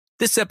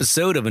This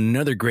episode of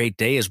Another Great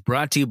Day is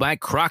brought to you by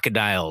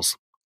Crocodiles,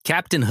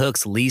 Captain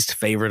Hook's least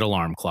favorite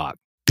alarm clock.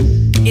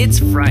 It's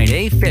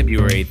Friday,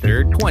 February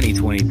 3rd,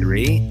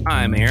 2023.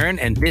 I'm Aaron,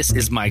 and this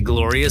is my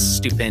glorious,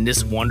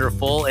 stupendous,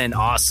 wonderful, and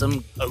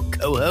awesome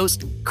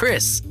co-host,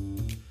 Chris.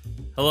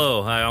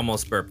 Hello, I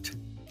almost burped.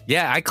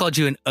 Yeah, I called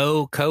you an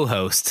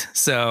co-host.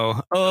 So,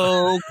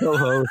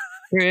 co-host,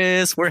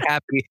 Chris, we're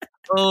happy.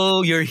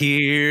 Oh, you're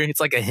here.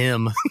 It's like a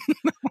hymn.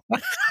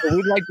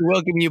 We'd like to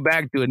welcome you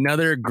back to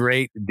another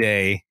great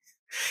day.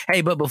 Hey,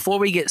 but before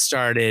we get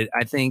started,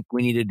 I think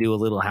we need to do a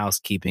little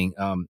housekeeping.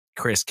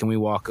 Chris, can we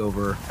walk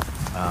over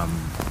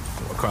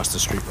across the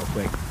street real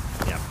quick?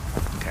 Yeah.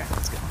 Okay,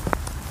 let's go.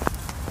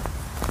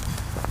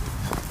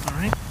 All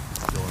right.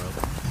 Door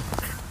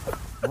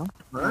open.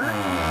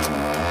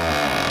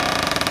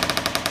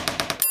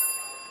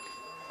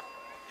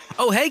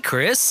 Oh, hey,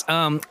 Chris.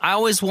 I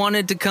always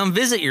wanted to come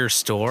visit your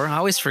store. I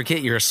always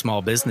forget you're a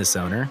small business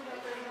owner.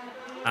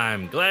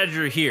 I'm glad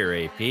you're here,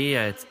 AP.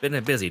 It's been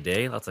a busy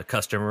day, lots of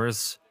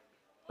customers.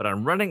 But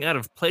I'm running out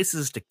of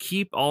places to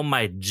keep all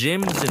my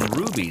gems and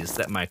rubies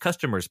that my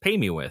customers pay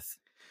me with.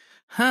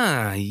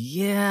 Huh,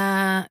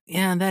 yeah,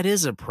 that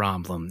is a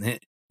problem.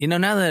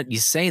 Now that you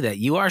say that,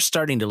 you are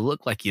starting to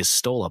look like you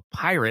stole a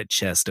pirate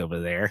chest over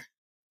there.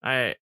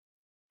 I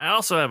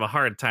also have a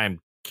hard time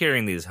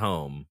carrying these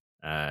home.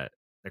 They're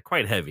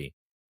quite heavy.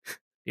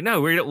 You know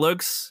how weird it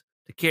looks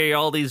to carry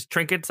all these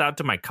trinkets out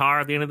to my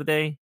car at the end of the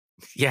day?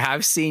 Yeah,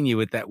 I've seen you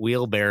with that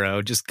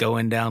wheelbarrow just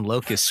going down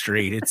Locust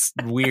Street. It's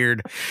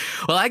weird.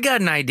 Well, I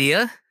got an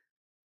idea.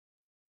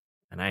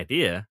 An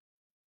idea?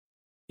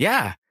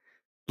 Yeah.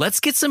 Let's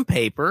get some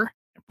paper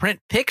and print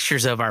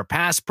pictures of our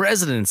past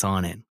presidents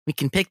on it. We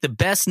can pick the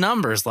best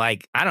numbers,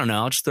 like, I don't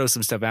know, I'll just throw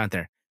some stuff out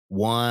there.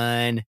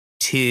 1,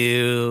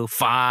 2,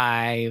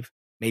 5,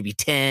 maybe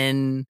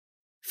 10,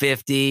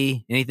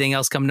 50. Anything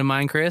else come to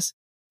mind, Chris?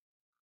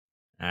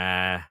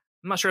 I'm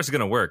not sure it's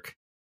going to work.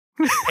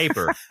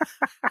 Paper.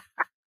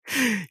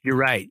 You're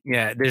right.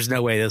 Yeah, there's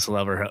no way this will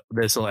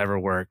ever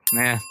work.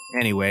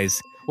 Anyways.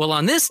 Well,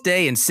 on this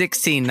day in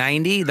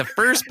 1690, the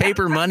first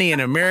paper money in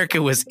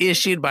America was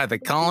issued by the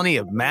colony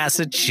of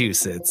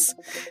Massachusetts.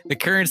 The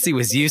currency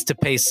was used to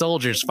pay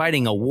soldiers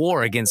fighting a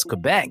war against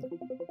Quebec.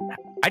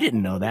 I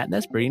didn't know that.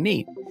 That's pretty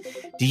neat.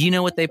 Do you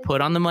know what they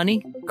put on the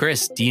money?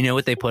 Chris, do you know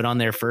what they put on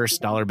their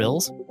first dollar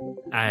bills?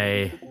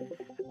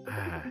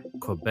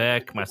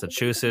 Quebec,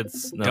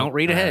 Massachusetts. No, Don't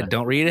read ahead.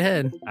 Don't read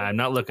ahead. I'm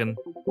not looking.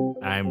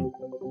 I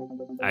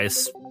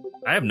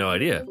have no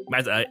idea.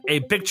 A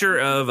picture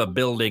of a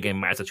building in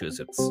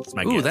Massachusetts. That's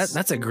my guess.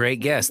 That's a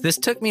great guess. This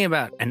took me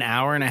about an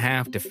hour and a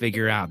half to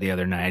figure out the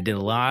other night. I did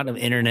a lot of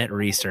internet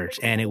research,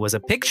 and it was a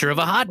picture of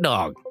a hot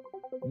dog.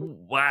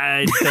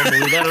 I don't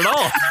believe that at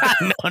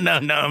all.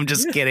 No, I'm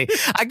just kidding.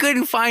 I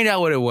couldn't find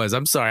out what it was.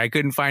 I'm sorry. I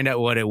couldn't find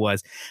out what it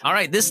was. All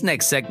right, this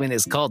next segment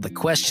is called the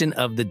question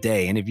of the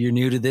day. And if you're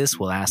new to this,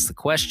 we'll ask the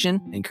question.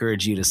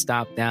 Encourage you to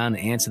stop down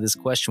and answer this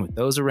question with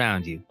those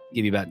around you.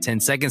 Give you about 10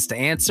 seconds to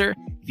answer.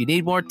 If you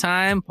need more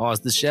time,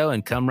 pause the show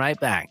and come right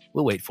back.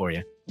 We'll wait for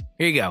you.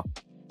 Here you go.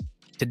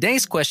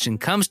 Today's question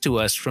comes to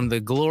us from the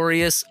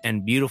glorious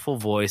and beautiful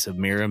voice of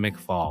Mira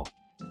McFall.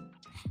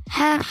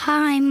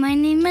 Hi, my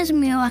name is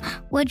Mira.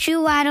 Would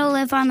you rather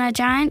live on a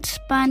giant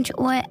sponge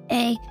or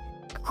a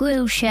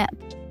cruise ship?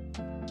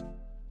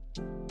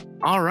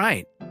 All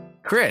right.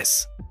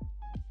 Chris,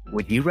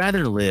 would you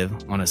rather live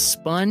on a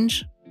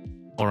sponge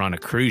or on a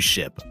cruise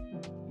ship?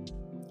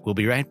 We'll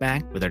be right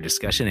back with our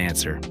discussion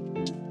answer.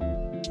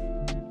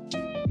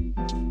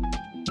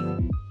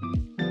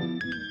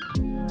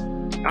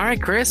 All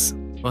right, Chris.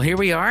 Well, here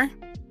we are,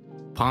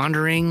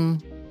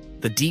 pondering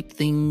the deep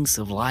things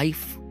of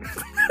life.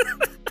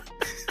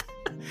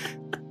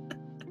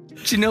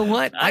 You know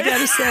what? I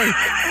gotta say,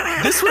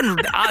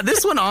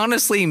 this one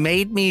honestly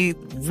made me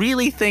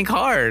really think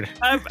hard.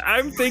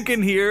 I'm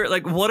thinking here,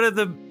 like, what are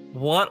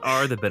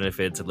the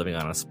benefits of living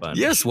on a sponge?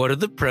 Yes, what are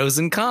the pros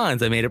and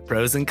cons? I made a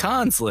pros and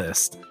cons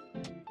list.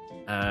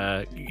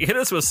 Hit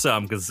us with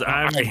some, because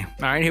all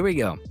right, here we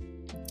go.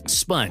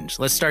 Sponge.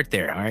 Let's start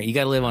there. All right, you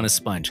gotta live on a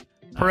sponge.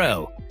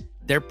 Pro.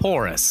 They're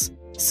porous,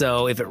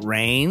 so if it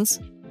rains,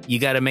 you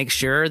got to make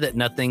sure that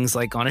nothing's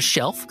like on a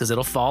shelf because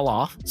it'll fall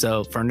off.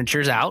 So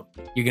furniture's out.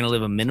 You're going to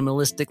live a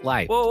minimalistic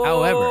life.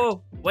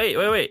 However,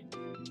 wait.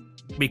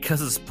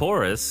 Because it's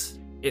porous,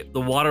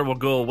 the water will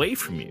go away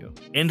from you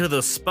into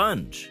the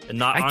sponge and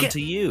not onto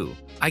you.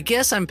 I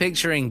guess I'm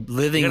picturing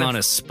living on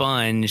a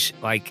sponge,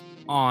 like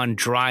on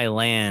dry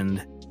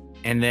land.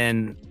 And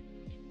then,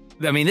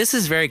 I mean, this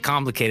is very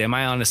complicated. Am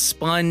I on a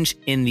sponge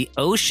in the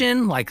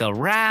ocean, like a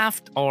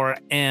raft, or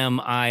am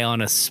I on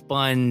a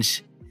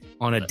sponge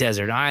on a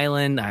desert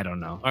island? I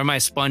don't know. Or am I a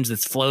sponge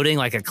that's floating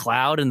like a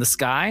cloud in the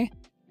sky?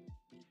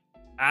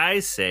 I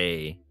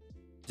say,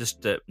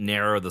 just to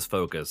narrow this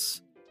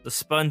focus, the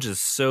sponge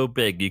is so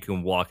big you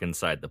can walk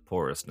inside the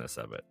porousness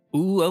of it.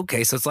 Ooh,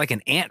 okay. So it's like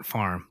an ant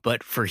farm,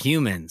 but for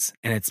humans,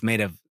 and it's made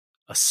of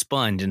a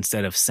sponge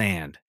instead of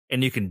sand.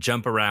 and you can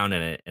jump around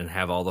in it and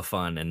have all the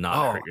fun and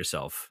not hurt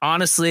yourself.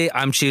 Honestly,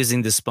 I'm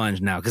choosing the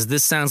sponge now because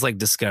this sounds like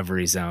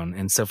Discovery Zone.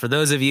 And so for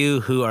those of you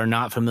who are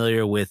not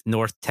familiar with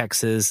North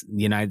Texas,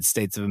 the United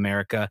States of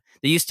America,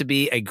 there used to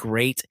be a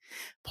great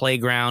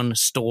playground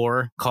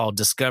store called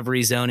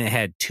Discovery Zone. It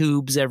had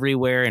tubes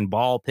everywhere and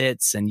ball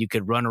pits, and you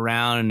could run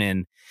around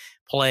and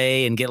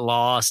play and get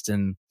lost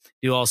and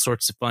do all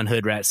sorts of fun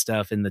hood rat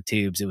stuff in the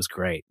tubes. It was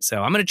great.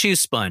 So I'm going to choose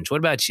sponge. What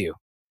about you?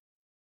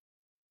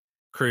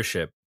 Cruise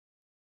ship.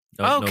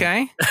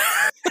 Okay.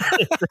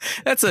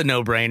 That's a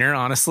no-brainer,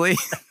 honestly.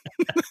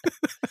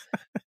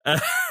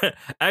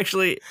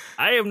 Actually,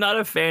 I am not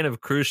a fan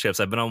of cruise ships.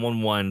 I've been on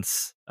one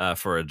once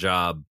for a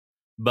job,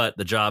 but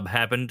the job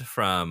happened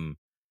from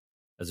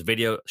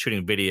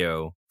shooting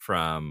video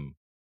from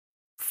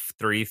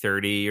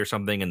 3:30 or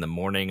something in the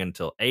morning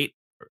until 8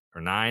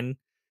 or 9,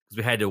 because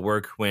we had to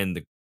work when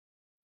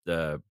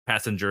the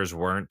passengers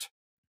weren't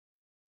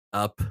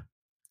up.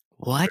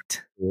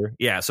 What?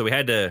 Yeah, so we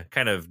had to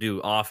kind of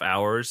do off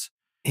hours.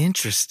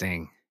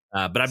 Interesting.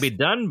 But I'd be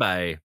done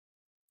by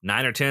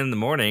 9 or 10 in the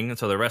morning, and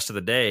so the rest of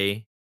the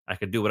day I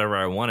could do whatever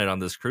I wanted on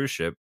this cruise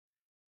ship.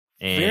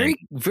 And very,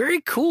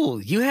 very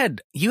cool. You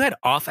had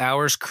off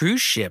hours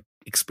cruise ship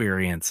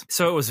experience.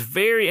 So it was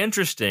very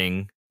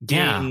interesting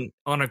being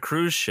on a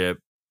cruise ship,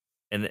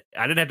 and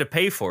I didn't have to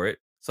pay for it.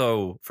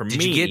 So for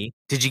did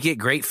you get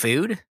great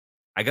food?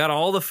 I got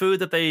all the food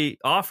that they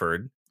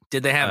offered.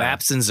 Did they have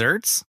apps and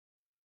zerts?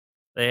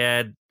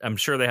 I'm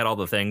sure they had all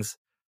the things.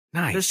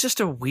 Nice. It's just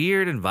a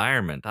weird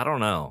environment. I don't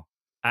know.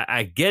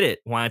 I get it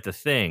why it's a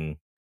thing,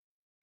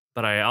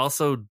 but I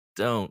also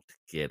don't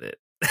get it.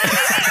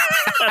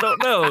 I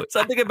don't know.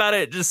 Something about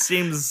it just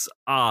seems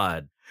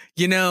odd.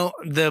 You know,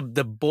 the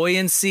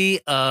buoyancy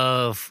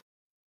of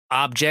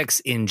objects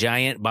in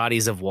giant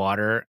bodies of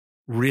water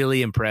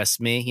really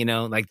impressed me. You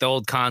know, like the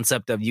old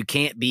concept of you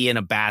can't be in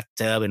a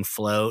bathtub and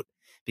float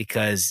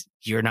because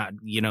you're not,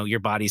 your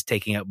body's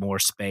taking up more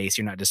space.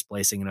 You're not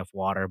displacing enough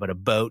water, but a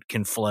boat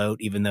can float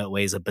even though it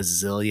weighs a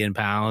bazillion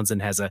pounds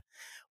and has a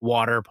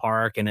water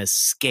park and a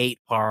skate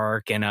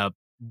park and a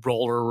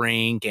roller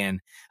rink and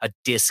a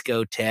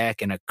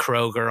discotheque and a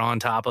Kroger on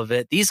top of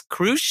it. These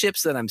cruise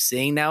ships that I'm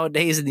seeing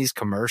nowadays in these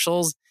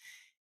commercials,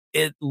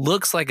 it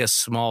looks like a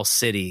small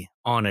city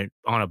on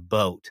a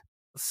boat.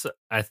 So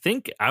I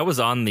think I was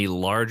on the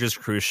largest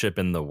cruise ship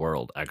in the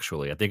world,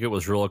 actually. I think it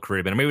was Royal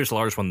Caribbean. Maybe it's the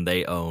largest one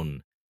they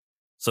own.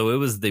 So it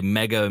was the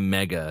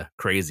mega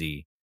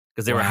crazy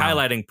because they were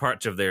highlighting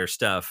parts of their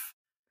stuff.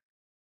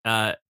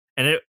 And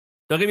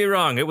don't get me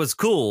wrong, it was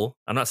cool.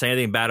 I'm not saying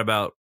anything bad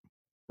about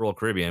Royal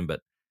Caribbean,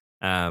 but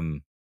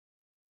and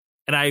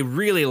I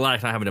really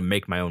like not having to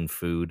make my own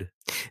food.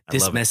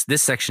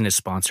 This section is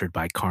sponsored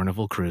by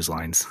Carnival Cruise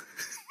Lines.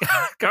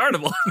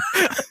 Carnival.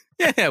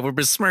 Yeah, we're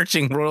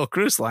besmirching Royal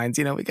Cruise Lines.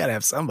 You know, we got to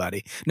have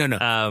somebody. No.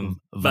 Viking.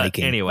 But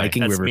anyway,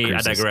 Viking that's River me.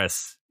 Cruises. I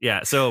digress.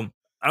 Yeah, so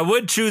I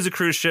would choose a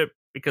cruise ship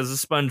because the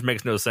sponge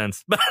makes no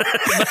sense.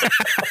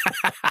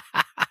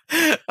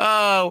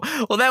 Oh,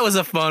 well, that was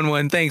a fun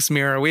one. Thanks,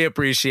 Mira. We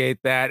appreciate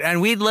that.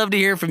 And we'd love to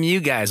hear from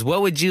you guys.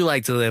 What would you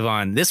like to live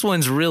on? This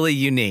one's really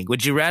unique.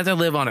 Would you rather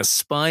live on a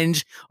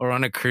sponge or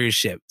on a cruise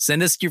ship?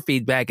 Send us your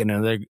feedback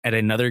at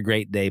another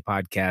great day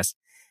podcast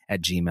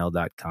at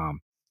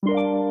gmail.com.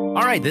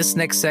 All right, this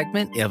next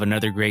segment of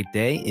Another Great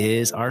Day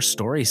is our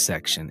story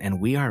section, and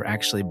we are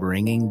actually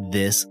bringing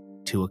this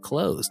to a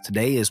close.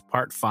 Today is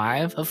part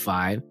 5 of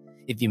 5.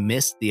 If you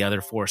missed the other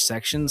 4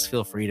 sections,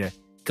 feel free to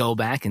go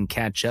back and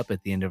catch up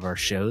at the end of our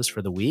shows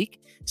for the week.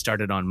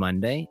 Started on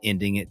Monday,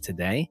 ending it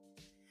today.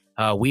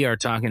 We are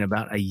talking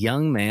about a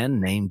young man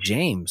named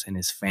James and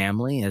his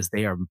family as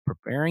they are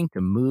preparing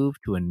to move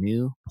to a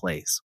new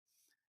place.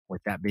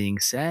 With that being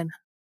said,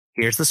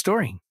 here's the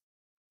story.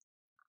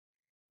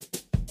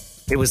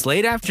 It was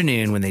late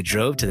afternoon when they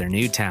drove to their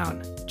new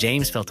town.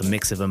 James felt a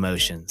mix of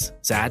emotions: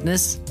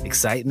 sadness,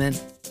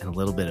 excitement, and a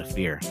little bit of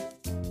fear.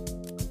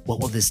 What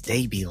will this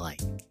day be like?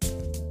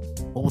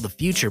 What will the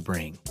future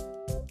bring?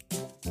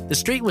 The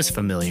street was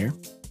familiar.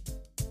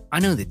 I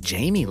know that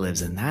Jamie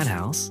lives in that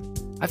house.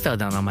 I fell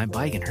down on my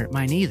bike and hurt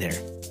my knee there.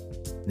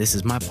 This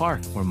is my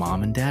park where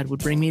Mom and Dad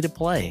would bring me to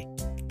play.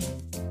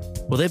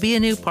 Will there be a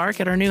new park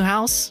at our new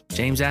house?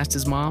 James asked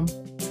his mom.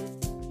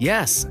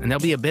 Yes, and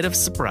there'll be a bit of a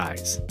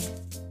surprise.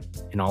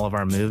 In all of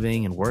our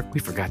moving and work, we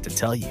forgot to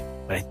tell you,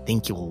 but I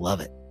think you will love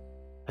it.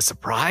 A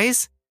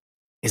surprise?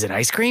 Is it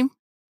ice cream?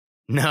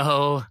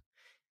 No,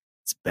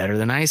 it's better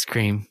than ice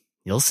cream.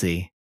 You'll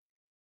see.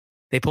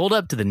 They pulled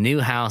up to the new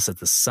house as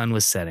the sun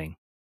was setting.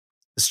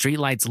 The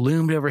streetlights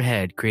loomed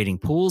overhead, creating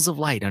pools of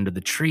light under the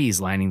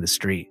trees lining the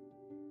street.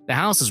 The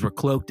houses were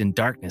cloaked in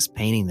darkness,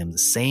 painting them the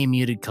same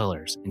muted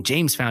colors, and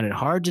James found it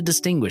hard to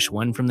distinguish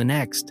one from the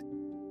next.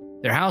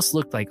 Their house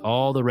looked like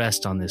all the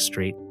rest on this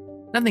street.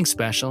 Nothing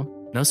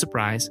special, no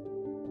surprise.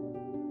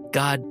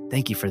 God,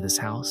 thank you for this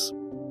house.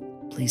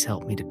 Please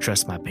help me to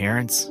trust my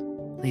parents.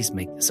 Please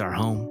make this our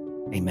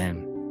home.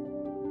 Amen.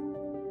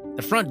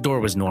 The front door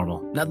was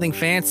normal, nothing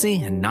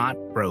fancy and not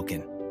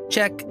broken.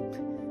 Check.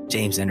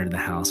 James entered the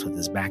house with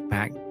his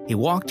backpack. He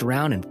walked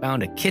around and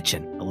found a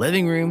kitchen, a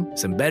living room,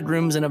 some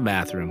bedrooms, and a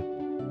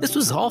bathroom. This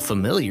was all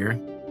familiar,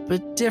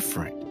 but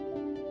different.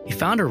 He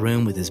found a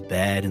room with his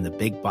bed and the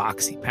big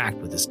box he packed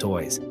with his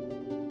toys.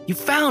 "You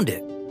found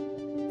it!"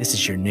 "This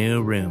is your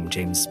new room,"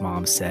 James'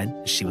 mom said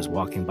as she was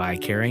walking by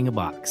carrying a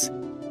box.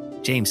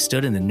 James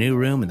stood in the new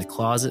room and the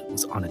closet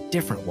was on a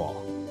different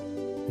wall,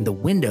 and the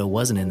window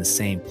wasn't in the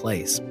same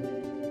place.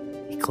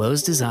 He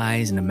closed his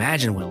eyes and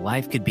imagined what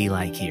life could be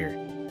like here.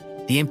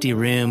 The empty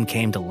room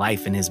came to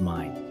life in his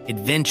mind.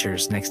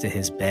 Adventures next to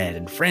his bed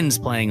and friends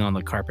playing on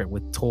the carpet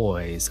with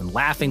toys and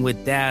laughing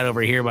with Dad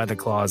over here by the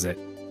closet.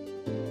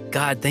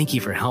 "God, thank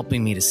you for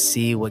helping me to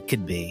see what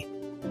could be.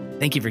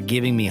 Thank you for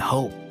giving me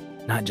hope,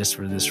 not just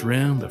for this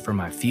room, but for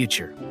my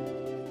future.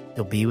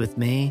 You'll be with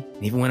me,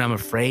 and even when I'm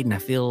afraid and I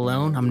feel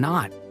alone, I'm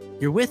not.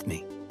 You're with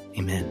me.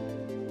 Amen."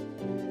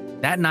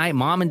 That night,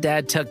 Mom and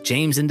Dad tucked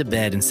James into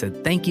bed and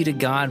said thank you to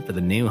God for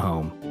the new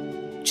home.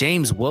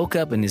 James woke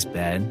up in his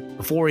bed.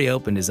 Before he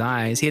opened his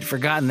eyes, he had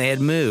forgotten they had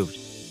moved.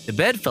 The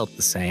bed felt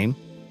the same.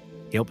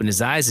 He opened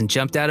his eyes and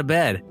jumped out of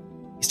bed.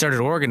 He started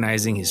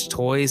organizing his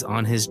toys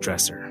on his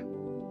dresser.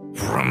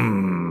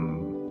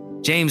 Vroom!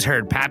 James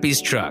heard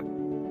Pappy's truck.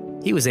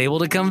 He was able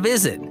to come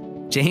visit.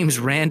 James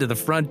ran to the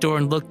front door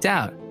and looked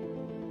out.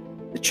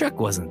 The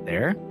truck wasn't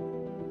there.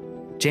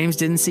 James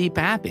didn't see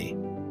Pappy,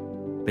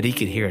 but he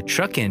could hear a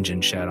truck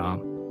engine shut off.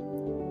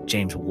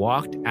 James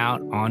walked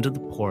out onto the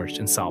porch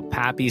and saw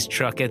Pappy's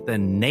truck at the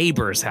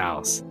neighbor's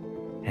house.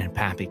 And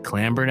Pappy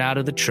clambered out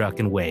of the truck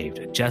and waved,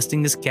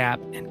 adjusting his cap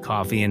and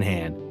coffee in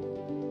hand.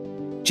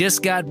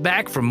 "Just got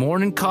back from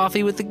morning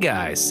coffee with the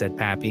guys," said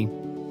Pappy.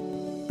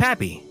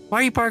 "Pappy, why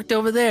are you parked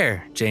over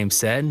there?" James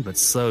said, but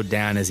slowed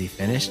down as he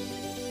finished.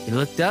 He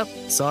looked up,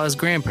 saw his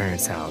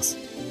grandparents' house.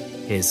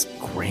 His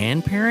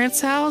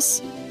grandparents'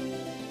 house?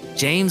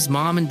 James'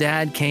 mom and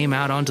dad came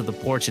out onto the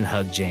porch and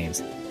hugged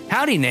James.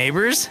 "Howdy,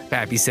 neighbors,"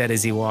 Pappy said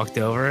as he walked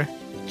over.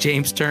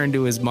 James turned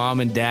to his mom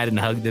and dad and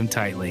hugged them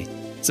tightly.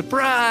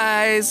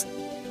 "Surprise!"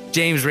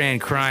 James ran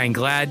crying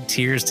glad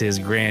tears to his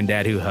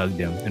granddad who hugged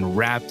him and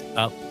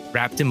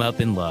wrapped him up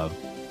in love.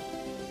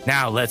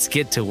 "Now let's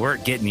get to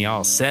work getting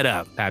y'all set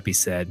up," Pappy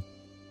said.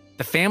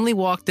 The family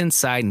walked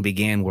inside and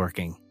began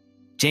working.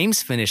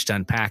 James finished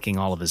unpacking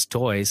all of his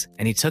toys,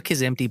 and he took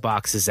his empty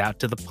boxes out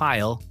to the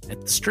pile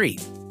at the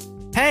street.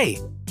 "Hey,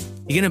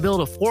 you gonna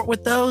build a fort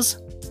with those?"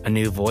 A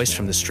new voice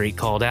from the street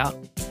called out.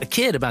 A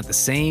kid about the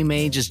same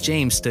age as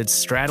James stood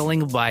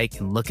straddling a bike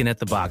and looking at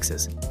the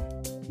boxes.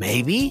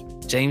 "Maybe,"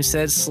 James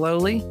said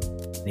slowly,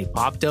 and he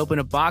popped open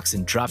a box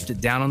and dropped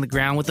it down on the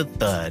ground with a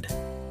thud.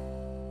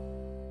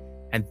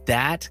 And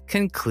that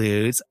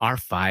concludes our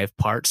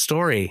 5-part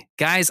story.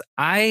 Guys,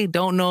 I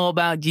don't know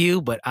about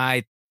you, but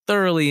I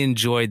thoroughly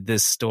enjoyed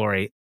this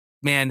story.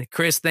 Man,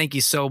 Chris, thank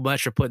you so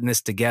much for putting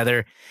this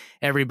together.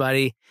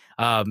 Everybody,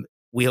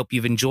 we hope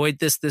you've enjoyed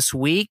this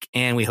week,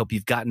 and we hope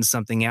you've gotten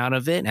something out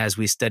of it. As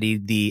we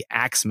studied the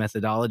ACTS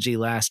methodology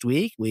last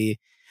week, we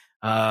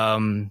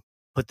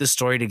put this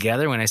story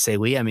together. When I say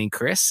we, I mean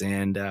Chris,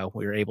 and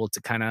we were able to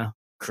kind of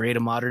create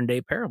a modern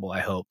day parable,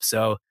 I hope.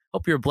 So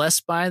hope you're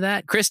blessed by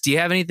that. Chris, do you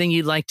have anything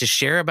you'd like to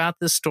share about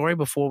this story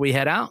before we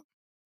head out?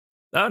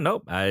 Oh,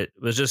 nope. I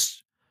was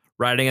just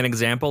writing an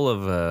example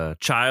of a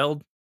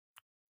child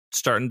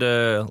starting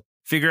to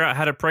figure out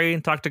how to pray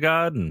and talk to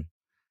God and,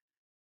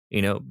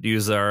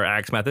 use our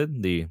ACTS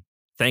method, the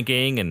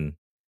thanking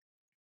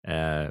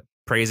and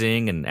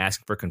praising and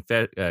asking for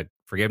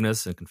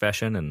forgiveness and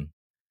confession and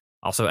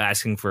also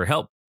asking for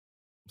help.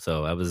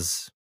 So I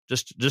was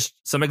just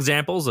some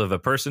examples of a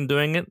person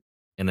doing it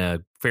in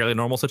a fairly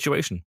normal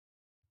situation.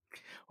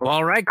 Well,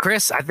 all right,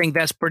 Chris, I think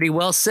that's pretty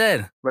well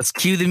said. Let's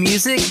cue the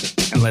music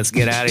and let's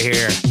get out of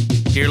here.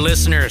 Dear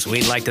listeners,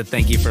 we'd like to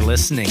thank you for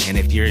listening. And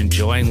if you're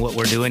enjoying what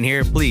we're doing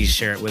here, please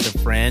share it with a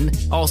friend.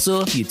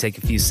 Also, if you take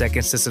a few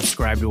seconds to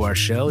subscribe to our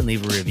show and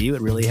leave a review,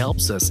 it really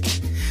helps us.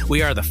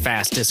 We are the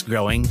fastest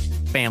growing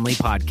family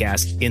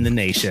podcast in the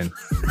nation.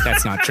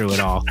 That's not true at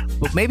all,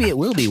 but maybe it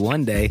will be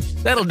one day.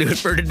 That'll do it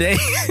for today.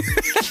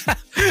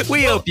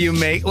 We hope you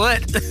make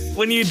what?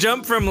 When you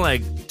jump from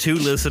like 2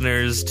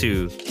 listeners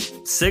to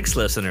 6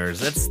 listeners,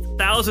 that's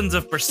thousands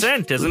of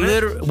 %, isn't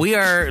it? We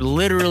are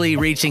literally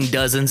reaching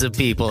dozens of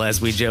people,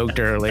 as we joked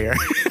earlier.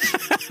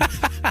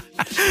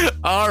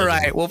 All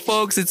right. Well,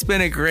 folks, it's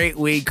been a great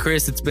week.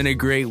 Chris, it's been a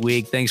great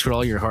week. Thanks for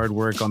all your hard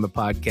work on the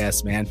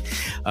podcast, man.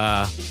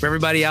 For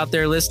everybody out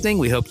there listening,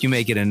 we hope you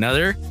make it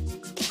another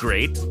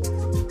great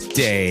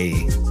day.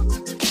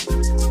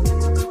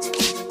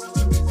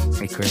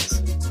 Hey,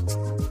 Chris.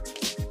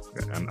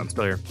 I'm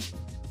still here.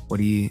 What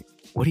do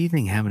you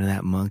think happened to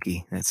that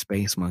monkey, that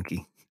space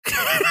monkey?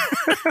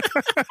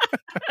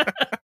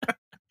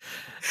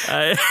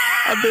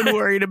 I've been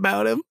worried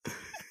about him.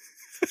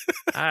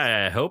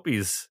 I hope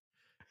he's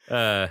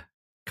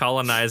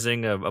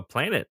colonizing a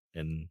planet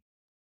and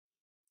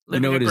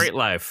living a great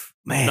life.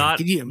 Man,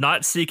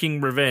 not seeking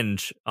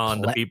revenge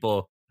on the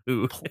people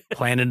who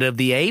Planet of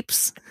the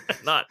Apes.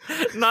 not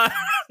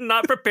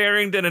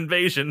preparing an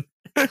invasion.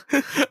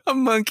 A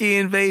monkey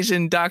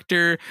invasion,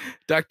 Dr.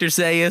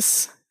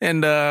 Zaius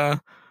and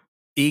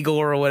Eagle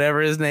or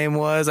whatever his name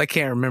was. I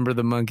can't remember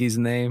the monkey's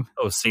name.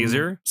 Oh,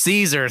 Caesar?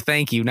 Caesar,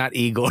 thank you, not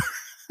Eagle.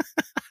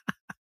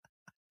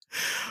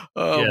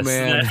 Oh, Yes,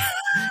 man.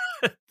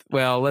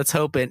 Well, let's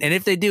hope it. And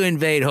if they do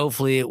invade,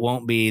 hopefully it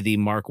won't be the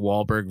Mark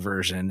Wahlberg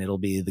version. It'll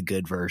be the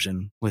good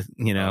version with,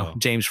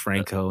 James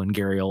Franco and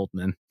Gary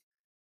Oldman.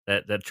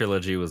 That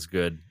trilogy was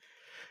good.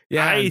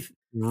 Yeah. I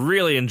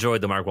really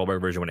enjoyed the Mark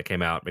Wahlberg version when it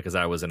came out because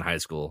I was in high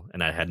school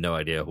and I had no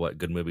idea what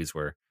good movies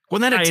were.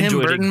 Wasn't that a Tim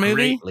Burton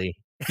movie? Greatly.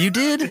 You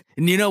did?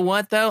 And you know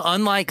what, though?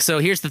 So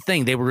here's the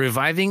thing. They were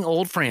reviving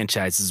old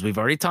franchises. We've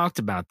already talked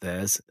about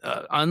this.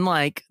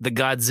 Unlike the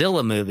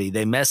Godzilla movie,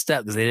 they messed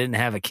up because they didn't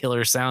have a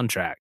killer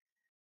soundtrack.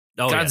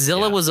 Oh,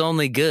 Godzilla was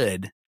only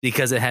good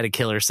because it had a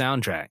killer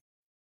soundtrack.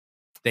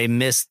 They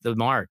missed the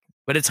mark.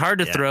 But it's hard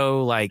to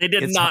throw like... They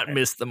did not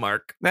miss the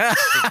mark. Well,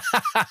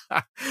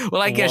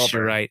 I guess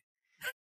you're right.